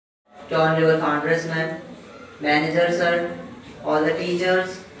to honorable founders ma'am, managers sir, all the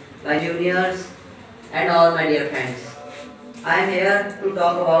teachers, my juniors, and all my dear friends. I am here to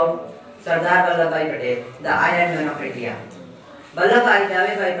talk about Sardar Vallabhbhai Patel, the Iron Man of India. Vallabhbhai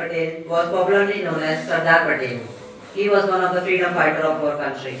Davebhai Patel was popularly known as Sardar Patel. He was one of the freedom fighters of our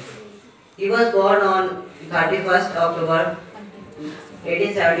country. He was born on 31st October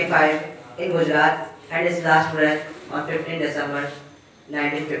 1875 in Gujarat and his last breath on 15 December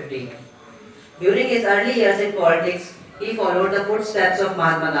 1950. During his early years in politics, he followed the footsteps of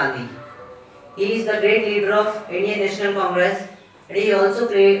Mahatma Gandhi. He is the great leader of Indian National Congress and he also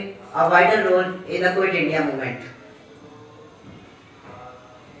played a vital role in the Quit India movement.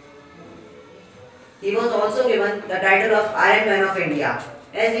 He was also given the title of Iron Man of India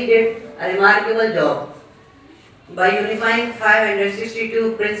as he did a remarkable job by unifying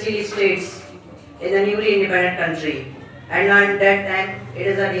 562 princely states in the newly independent country. And at that time, it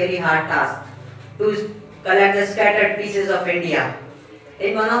is a really hard task to collect the scattered pieces of India.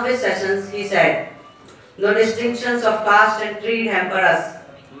 In one of his sessions, he said, "No distinctions of caste and creed hamper us.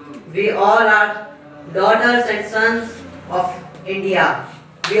 We all are daughters and sons of India.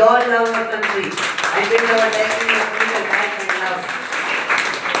 We all love our country and build our destiny of future life and love."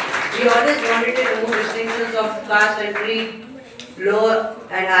 We always wanted to remove distinctions of caste and creed, low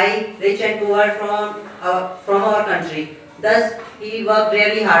and high, rich and poor from our country. Thus, he worked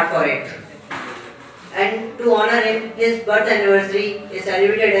really hard for it. And to honor him, his birth anniversary is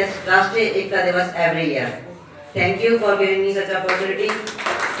celebrated as Rashtriya Ekta Divas every year. Thank you for giving me such an opportunity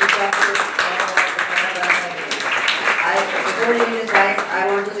to talk to before leaving this slide, I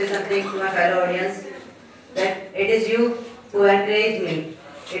want to say something to my fellow audience that it is you who encouraged me.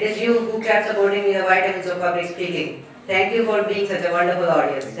 It is you who kept supporting me the vitamins of public speaking. Thank you for being such a wonderful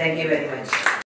audience. Thank you very much.